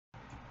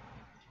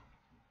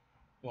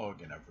Hello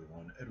again,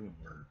 everyone. Edwin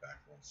Learnard back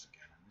once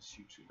again in this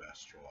YouTube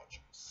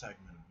astrological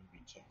segment. I'm going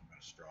to be talking about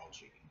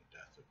astrology and the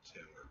death of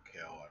Taylor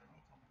Kahle. I don't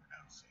know if I'm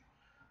pronouncing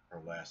her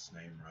last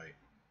name right,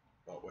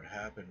 but what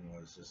happened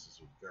was this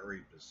is a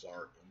very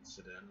bizarre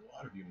incident. A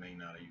lot of you may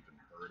not have even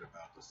heard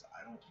about this.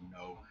 I don't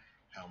know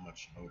how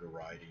much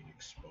notoriety and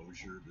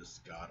exposure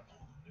this got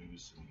on the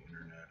news and the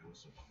internet. It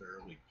was a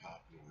fairly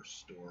popular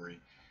story,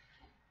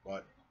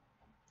 but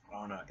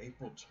on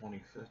April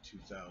 25th,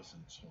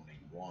 2021,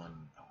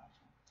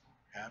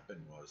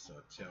 happened was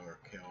Taylor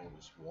Kahle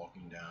was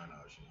walking down,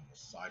 she was on the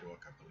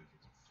sidewalk, I believe,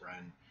 with a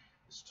friend.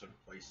 This took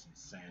place in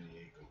San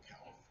Diego,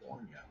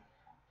 California,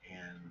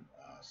 and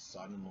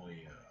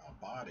suddenly a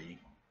body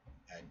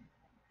had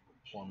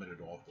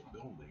plummeted off the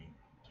building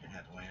and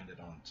had landed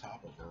on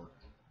top of her,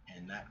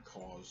 and that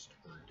caused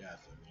her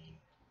death.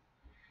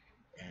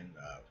 And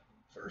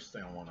first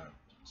thing I want to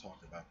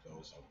talk about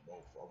those, I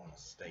want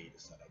to state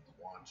is that I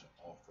want to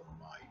offer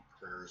my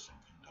prayers and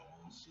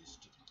condolences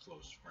to the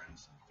close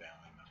friends and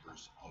family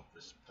members of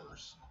this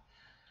person.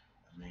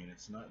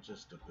 It's not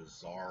just a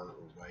bizarre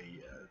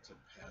way to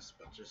pass,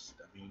 but just,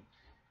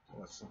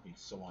 it's something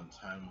so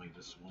untimely.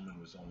 This woman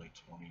was only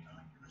 29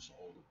 years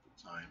old at the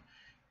time.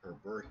 Her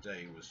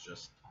birthday was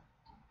just,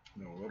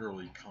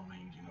 literally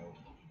coming,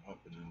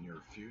 up in the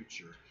near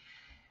future.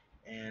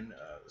 And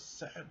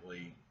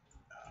sadly,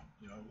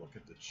 look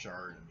at the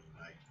chart.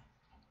 I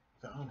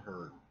found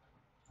her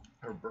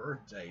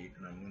birth date,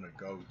 and I'm going to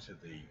go to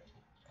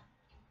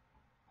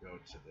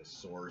the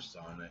source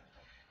on it.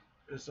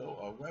 There's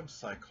a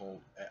website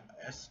called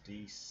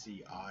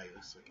SDCI. It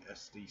looks like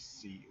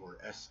SDC or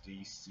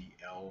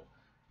SDCL.org.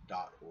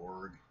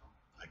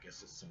 I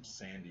guess it's some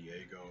San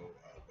Diego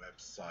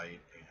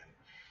website,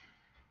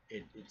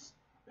 and it's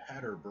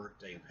had her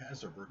birthday. It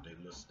has her birthday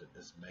listed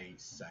as May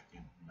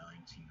 2nd,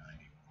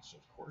 1991. So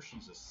of course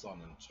she's a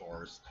Sun in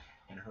Taurus,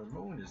 and her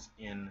moon is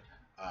in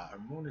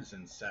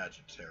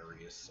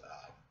Sagittarius.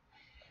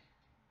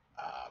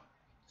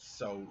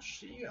 So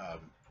she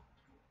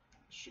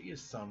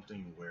is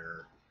something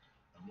where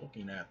I'm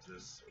looking at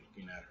this,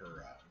 looking at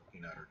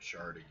her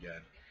chart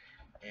again,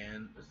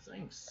 and the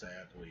thing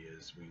sadly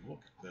is we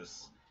look at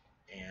this,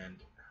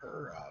 and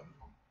her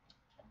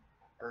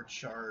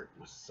chart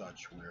was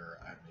such where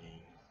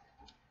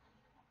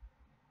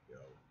you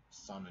know,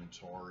 Sun in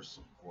Taurus,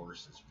 of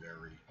course, it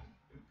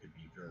could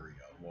be very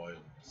loyal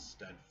and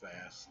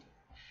steadfast.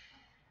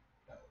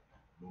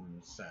 Moon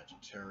in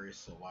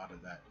Sagittarius, a lot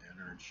of that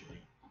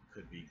energy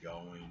could be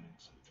going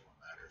into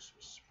matters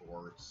with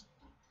sports,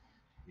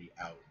 the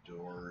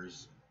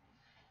outdoors,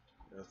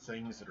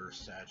 things that are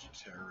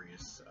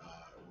Sagittarius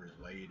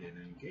related,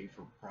 and gave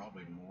her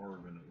probably more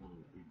of an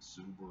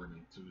exuberant,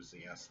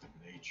 enthusiastic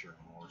nature,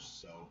 more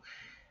so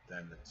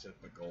than the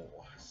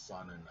typical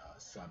Sun and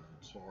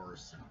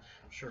Taurus. And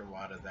I'm sure a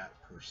lot of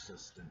that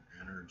persistent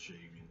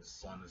energy. The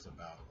Sun is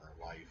about our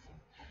life and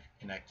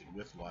connected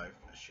with life,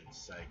 I should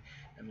say,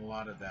 and a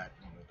lot of that,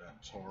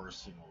 that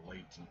Taurus,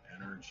 latent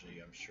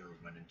energy, I'm sure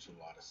went into a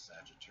lot of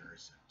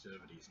Sagittarius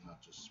activities,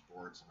 not just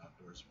sports and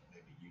outdoors, but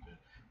maybe even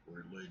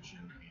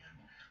religion and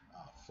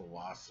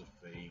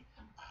philosophy,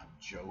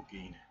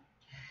 joking,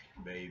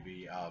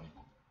 maybe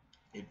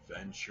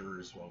adventure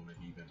as well,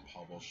 maybe even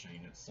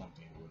publishing. It's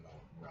something we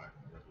don't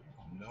really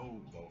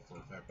know though for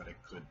a fact, but it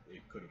could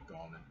have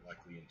gone in,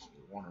 likely into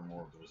one or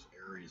more of those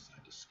areas I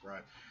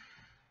described.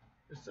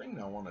 The thing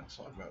that I want to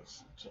talk about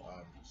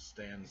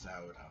stands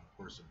out. Of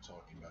course, I'm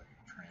talking about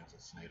your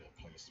transits, natal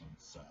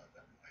placements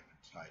that might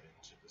have tied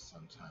into the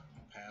sun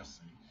timely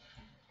passing.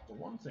 The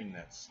one thing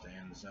that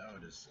stands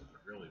out is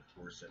really, of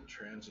course, that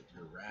transit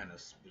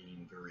Uranus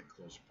being very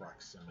close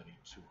proximity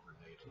to her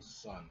natal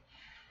sun.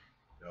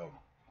 You know,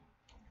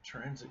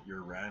 transit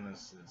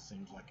Uranus, it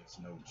seems like it's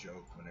no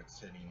joke when it's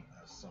hitting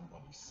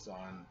somebody's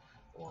sun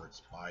or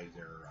it's by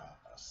their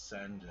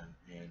ascendant.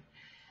 And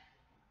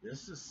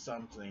this is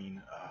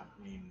something,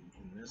 in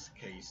this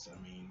case,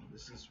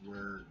 this is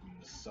where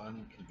the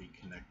sun can be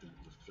connected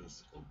with the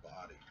physical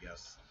body.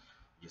 Yes,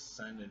 the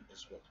ascendant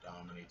is what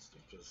dominates the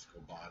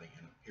physical body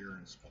and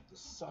appearance, but the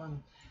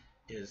sun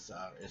is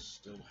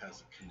still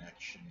has a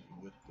connection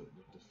with the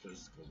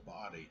physical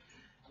body.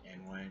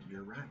 And when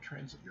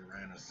transit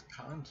Uranus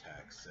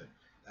contacts it,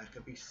 that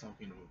could be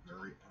something of a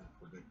very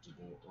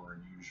unpredictable or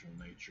unusual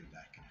nature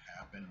that can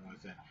happen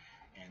with it.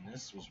 And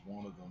this was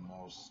one of the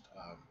most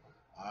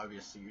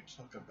obviously, you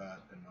talk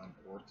about an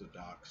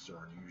unorthodox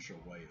or unusual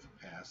way of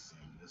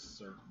passing. This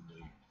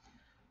certainly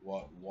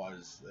what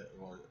was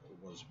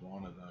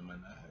one of them,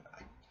 and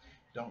I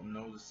don't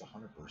know this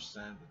 100%,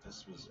 but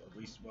this was at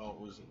least, well,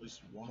 it was at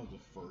least one of the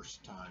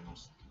first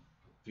times,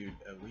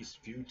 at least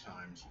few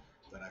times,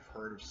 that I've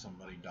heard of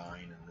somebody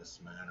dying in this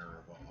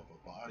manner of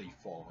a body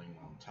falling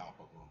on top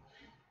of them.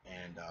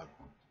 And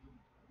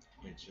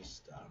it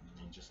just,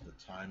 just the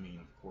timing,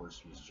 of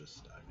course, was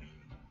just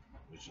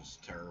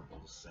terrible,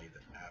 to say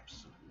the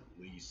absolute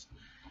least.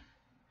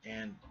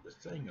 And the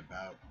thing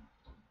about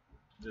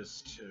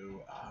this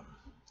too,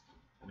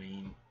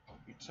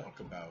 you talk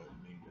about,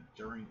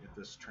 during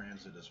this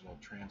transit as well,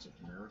 transit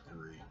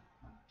Mercury,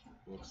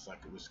 looks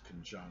like it was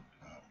conjunct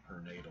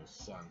her natal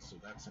sun. So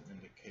that's an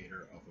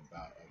indicator of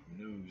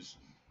news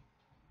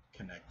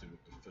connected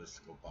with the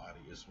physical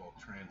body as well.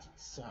 Transit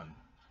sun.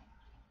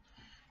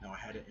 Now I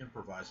had to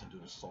improvise and do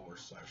the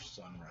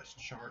solar/sunrise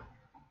chart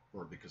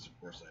for it because of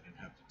course I didn't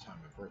have the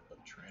time of birth,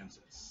 but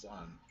transit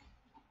sun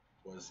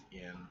was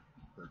in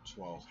her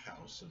 12th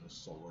house in the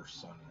solar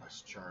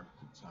sunrise chart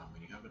at the time.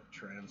 When you have a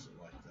transit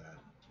like that,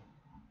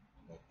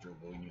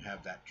 when you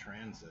have that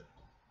transit,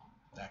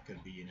 that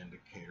could be an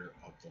indicator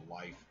of the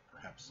life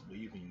perhaps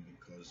leaving,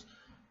 because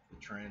the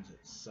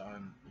transit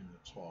sun in the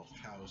 12th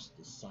house,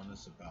 the sun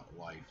is about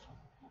life,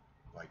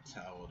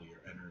 vitality,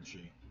 or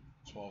energy.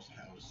 12th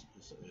house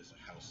is a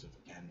house of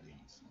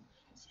endings.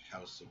 It's a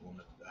house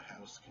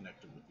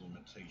connected with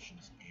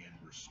limitations and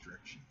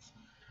restrictions.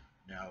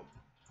 Now,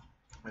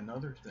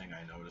 another thing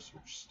I noticed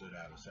which stood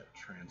out is that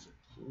transit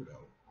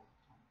Pluto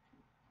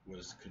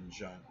was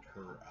conjunct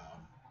her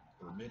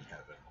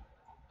midheaven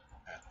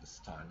at this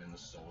time in the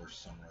solar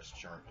sunrise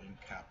chart in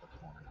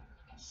Capricorn.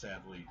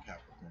 Sadly,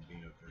 Capricorn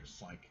being a very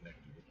sign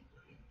connected with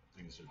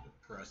things are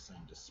depressing,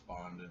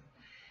 despondent,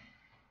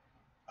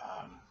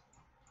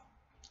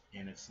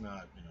 and it's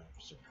not,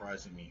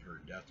 surprising me. Her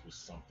death was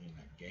something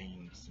that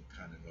gained some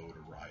kind of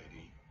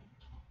notoriety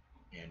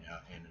and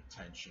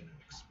attention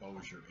and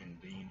exposure,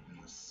 and being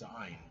in the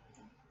sign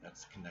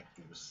that's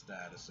connected with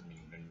status,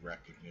 and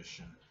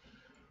recognition.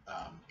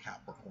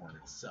 Capricorn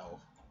itself,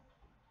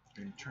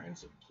 in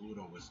transit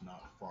Pluto was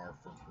not far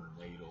from her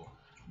natal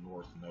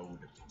north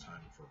node at the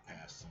time of her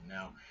passing.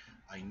 Now,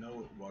 I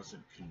know it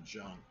wasn't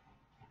conjunct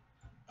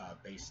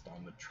based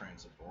on the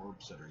transit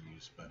orbs that are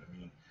used, but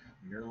when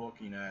you're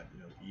looking at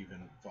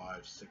even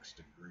 5-6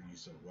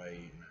 degrees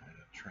away in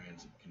a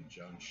transit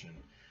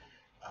conjunction,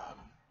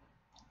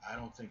 I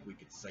don't think we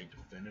could say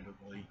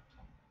definitively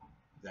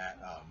that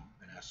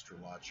an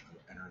astrological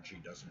energy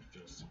doesn't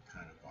feel some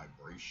kind of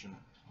vibration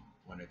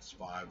when it's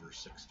 5 or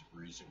 6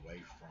 degrees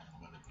away from,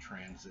 when a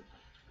transit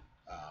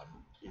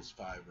is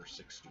 5 or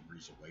 6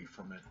 degrees away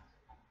from it.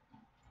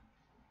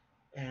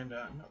 And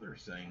another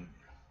thing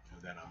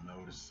that I'll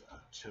notice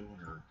too in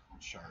her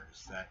chart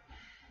is that,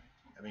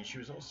 she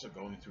was also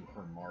going through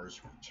her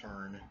Mars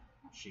return.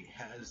 She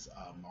has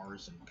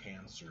Mars in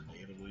Cancer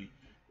natally.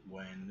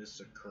 When this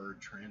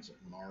occurred, transit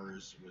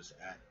Mars was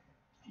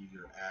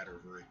either at or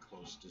very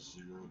close to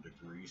 0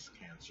 degrees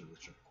Cancer,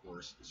 which of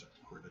course is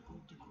a critical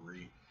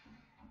degree.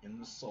 In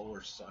the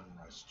solar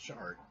sunrise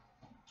chart,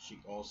 she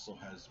also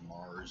has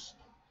Mars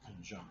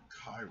conjunct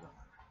Chiron.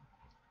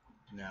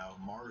 Now,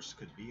 Mars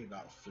could be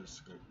about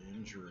physical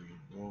injury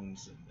and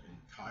wounds, and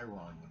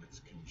Chiron, when it's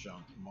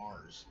conjunct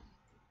Mars,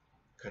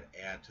 could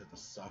add to the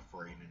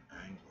suffering and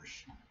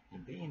anguish.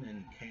 And being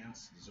in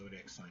Cancer, the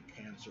zodiac sign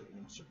Cancer, it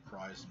wouldn't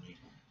surprise me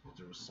if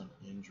there was some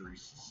injury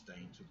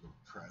sustained to the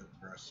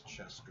breast,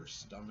 chest, or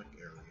stomach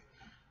area.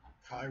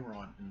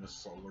 Chiron in the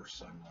solar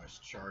sunrise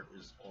chart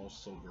is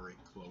also very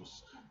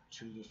close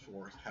to the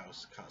 4th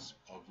house cusp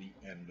of the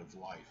end of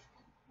life.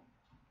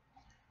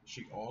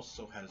 She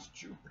also has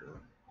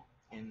Jupiter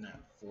in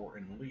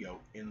Leo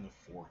in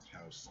the 4th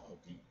house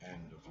of the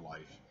end of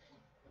life.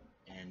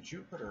 And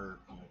Jupiter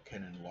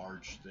can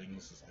enlarge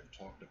things, as I've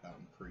talked about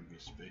in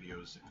previous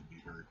videos. It can be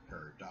very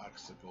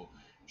paradoxical.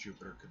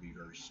 Jupiter could be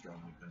very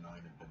strongly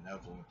benign and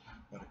benevolent,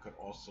 but it could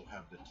also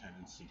have the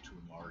tendency to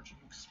enlarge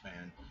and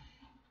expand.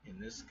 In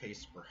this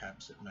case,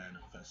 perhaps it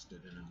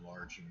manifested in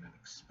enlarging and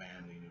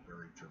expanding, a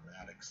very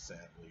dramatic,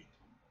 sadly,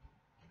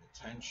 and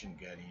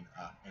attention-getting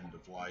end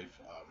of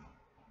life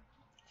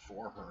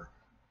for her.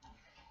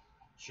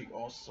 She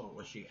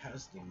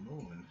has the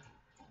moon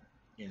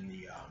in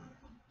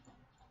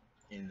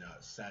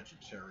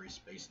Sagittarius,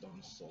 based on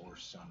the solar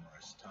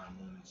sunrise time.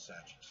 Moon in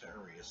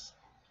Sagittarius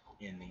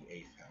in the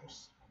 8th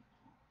house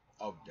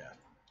of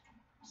death.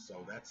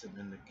 So that's an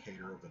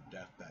indicator of a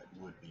death that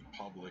would be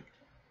public.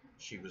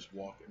 She was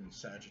walking,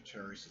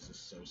 Sagittarius is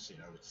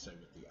associated, I would say,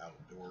 with the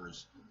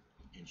outdoors,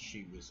 and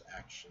she was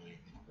actually,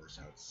 of course,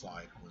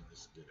 outside when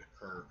this did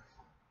occur.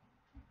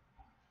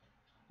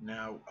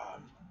 Now,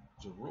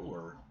 the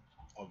ruler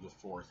of the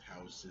 4th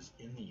house is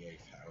in the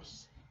 8th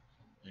house,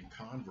 and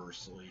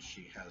conversely,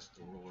 she has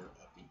the ruler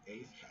of the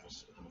 8th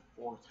house in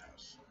the 4th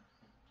house.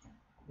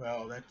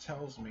 Well, that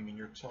tells me, when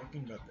you're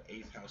talking about the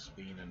 8th house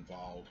being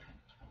involved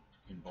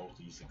in both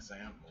these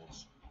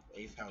examples,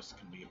 the 8th house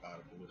can be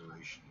about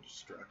obliteration and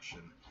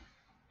destruction.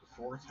 The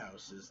 4th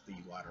house is the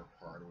latter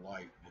part of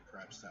life, and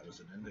perhaps that was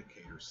an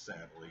indicator,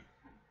 sadly,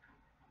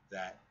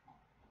 that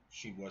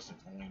she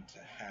wasn't going to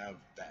have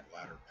that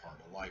latter part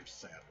of life,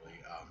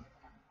 sadly.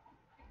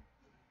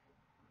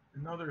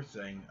 Another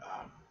thing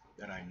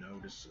that I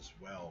noticed as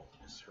well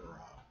is her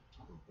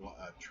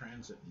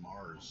transit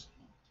Mars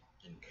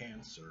in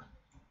Cancer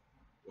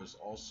was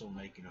also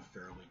making a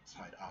fairly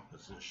tight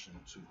opposition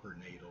to her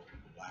natal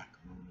Black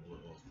Moon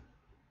Lilith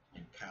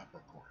in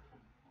Capricorn.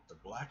 The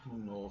Black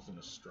Moon Lilith in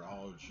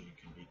astrology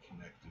can be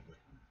connected with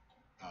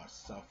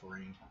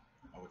suffering,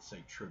 I would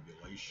say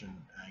tribulation,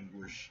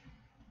 anguish,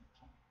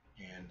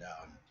 and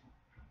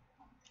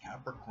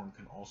Capricorn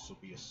can also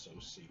be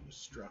associated with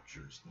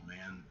structures. The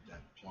man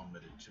that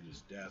plummeted to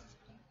his death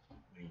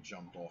when he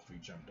jumped off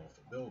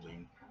a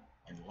building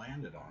and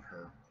landed on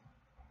her.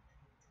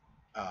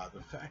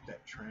 The fact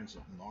that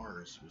transit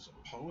Mars was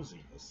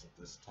opposing this at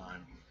this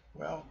time,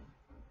 well,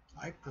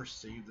 I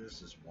perceive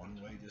this as one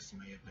way this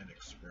may have been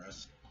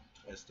expressed,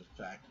 as the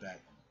fact that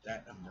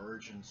that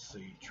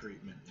emergency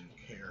treatment and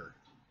care,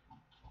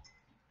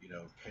 you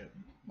know,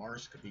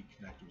 Mars could be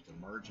connected with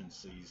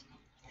emergencies,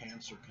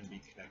 Cancer can be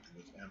connected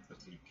with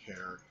empathy,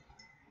 care,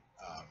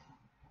 um,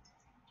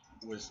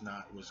 was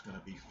going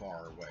to be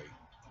far away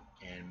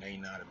and may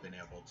not have been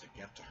able to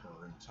get to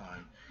her in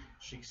time.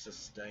 She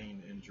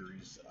sustained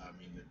injuries. I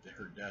mean,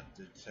 her death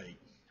did take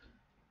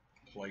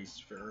place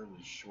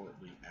fairly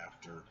shortly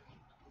after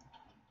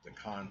the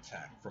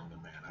contact from the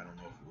man. I don't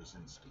know if it was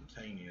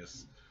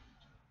instantaneous,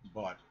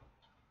 but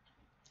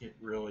it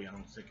really, I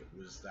don't think it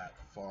was that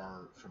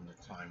far from the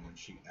time when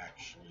she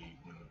actually,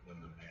 when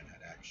the man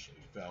had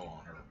actually fell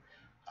on her.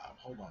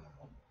 Hold on a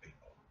moment, people.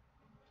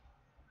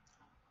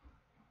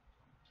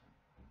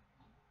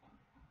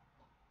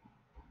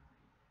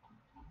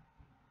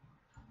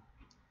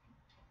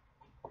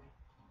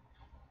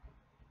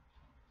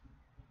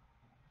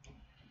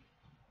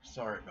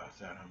 Sorry about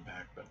that, I'm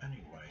back. But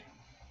anyway,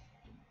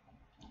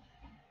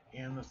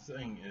 and the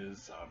thing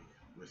is,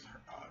 with her,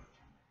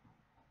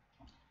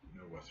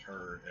 with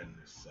her and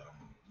this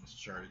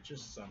chart, it's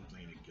just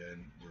something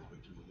again where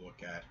we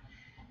look at.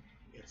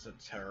 It's a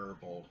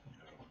terrible,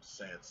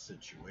 sad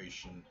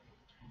situation.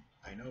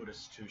 I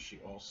noticed too, she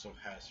also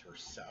has her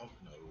South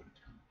Node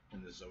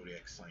in the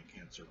zodiac sign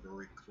Cancer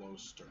very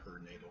close to her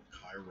natal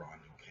Chiron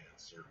in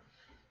Cancer,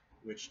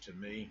 which to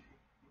me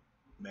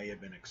may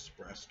have been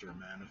expressed or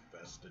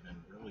manifested, and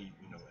really,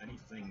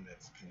 anything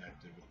that's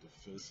connected with the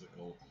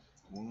physical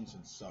wounds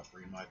and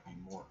suffering might be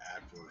more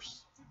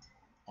adverse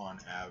on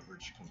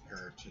average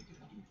compared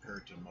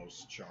to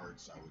most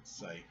charts, I would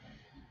say.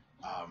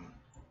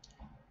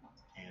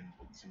 And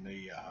to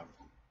me,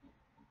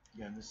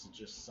 again, this is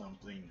just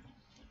something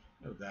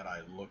that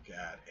I look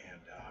at,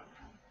 and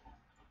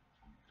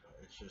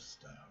it's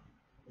just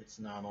it's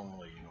not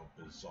only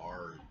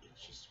bizarre,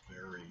 it's just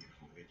very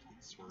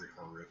it's very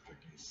horrific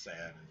and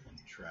sad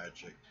and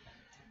tragic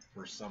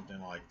for something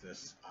like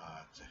this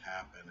to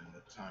happen. And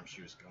the time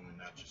she was going,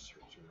 not just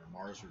through her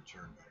Mars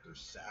return, but her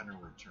Saturn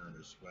return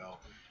as well,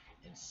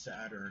 and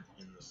Saturn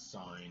in the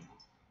sign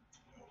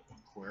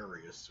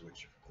Aquarius,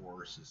 which of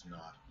course is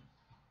not,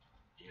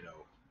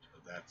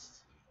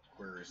 that's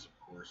Aquarius, of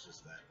course,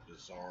 is that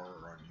bizarre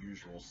or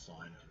unusual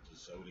sign of the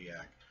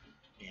zodiac.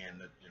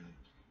 And in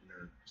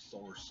her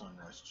solar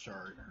sunrise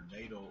chart, her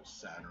natal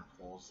Saturn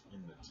falls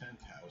in the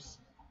 10th house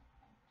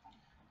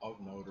of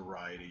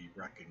notoriety,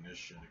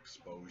 recognition,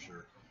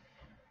 exposure.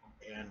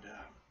 And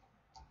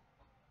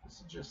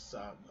this is just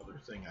another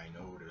thing I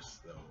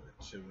noticed,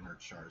 though, too, in her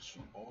chart.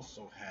 She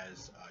also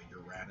has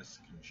Uranus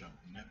conjunct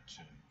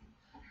Neptune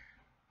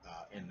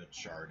in the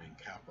chart in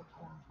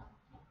Capricorn.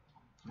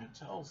 And it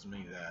tells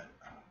me that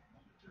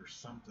there's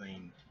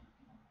something,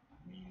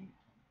 I mean,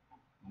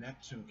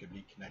 Neptune can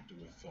be connected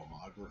with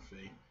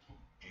filmography,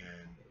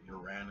 and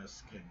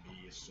Uranus can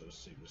be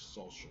associated with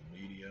social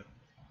media.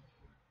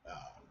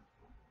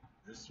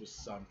 This was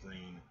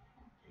something,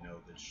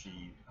 that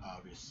she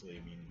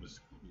obviously,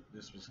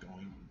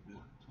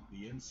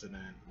 the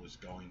incident was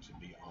going to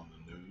be on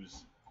the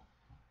news.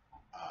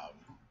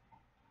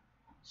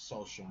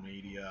 Social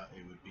media,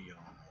 it would be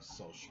on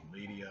social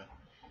media.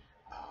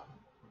 Um,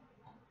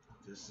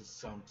 this is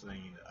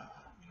something,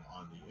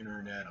 on the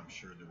internet. I'm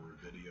sure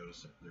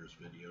there's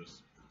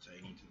videos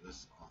pertaining to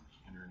this on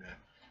the internet.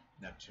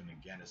 Neptune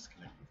again is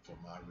connected with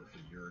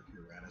filmography.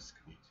 Uranus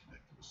could be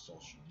connected with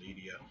social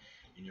media,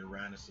 and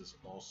Uranus is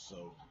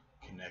also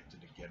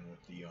connected again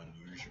with the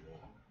unusual,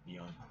 the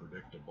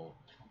unpredictable,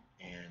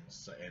 and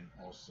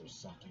also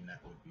something that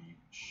would be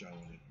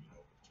shown,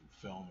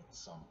 through film at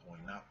some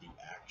point, not the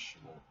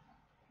actual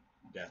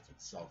death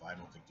itself. I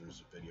don't think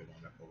there's a video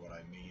on it, but what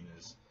I mean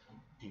is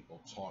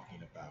people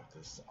talking about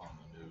this on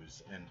the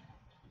news. And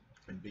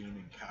being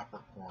in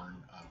Capricorn,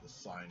 the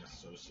sign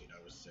associated,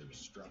 I would say, with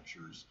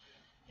structures.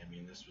 I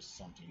mean, this was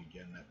something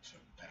again that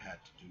had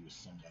to do with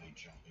somebody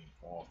jumping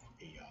off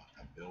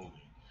a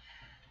building.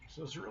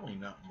 So there's really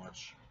not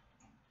much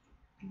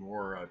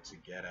more to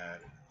get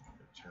at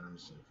in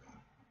terms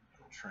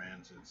of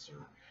transits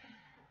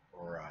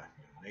or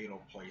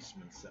natal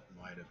placements that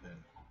might have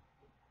been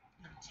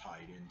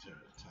tied into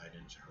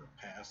her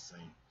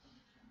passing.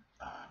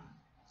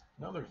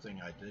 Another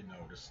thing I did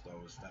notice,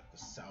 though, is that the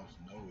South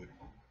Node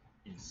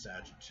in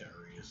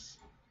Sagittarius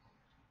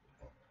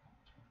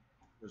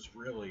was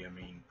really,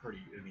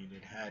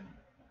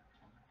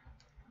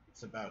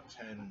 it's about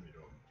 10,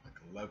 like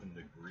 11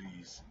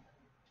 degrees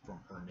from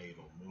her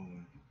natal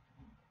moon.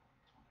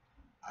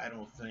 I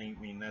don't think,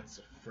 that's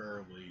a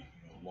fairly,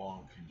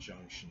 long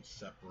conjunction,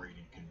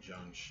 separating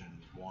conjunction.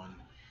 One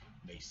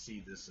may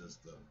see this as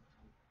the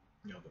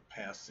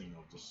passing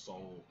of the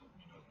soul,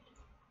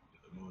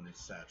 the moon in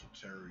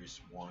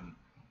Sagittarius. One,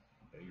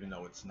 even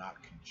though it's not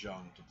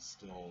conjunct, it's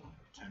still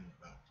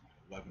about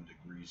 11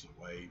 degrees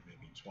away,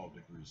 maybe 12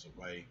 degrees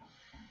away.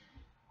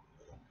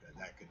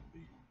 could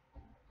be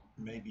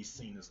maybe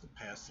seen as the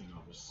passing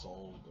of a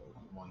soul,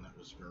 one that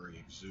was very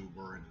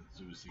exuberant,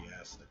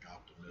 enthusiastic,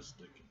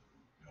 optimistic,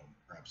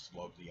 perhaps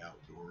loved the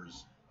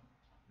outdoors.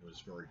 It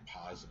was very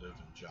positive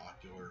and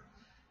jocular.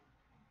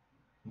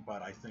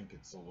 But I think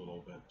it's a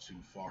little bit too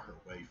far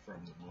away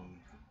from the moon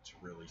to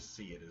really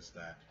see it as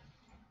that.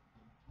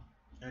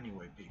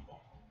 Anyway, people,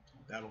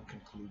 that'll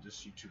conclude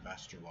this YouTube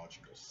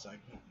astrological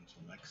segment.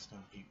 Until next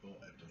time, people,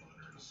 Edwin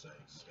Learnard saying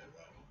stay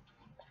well.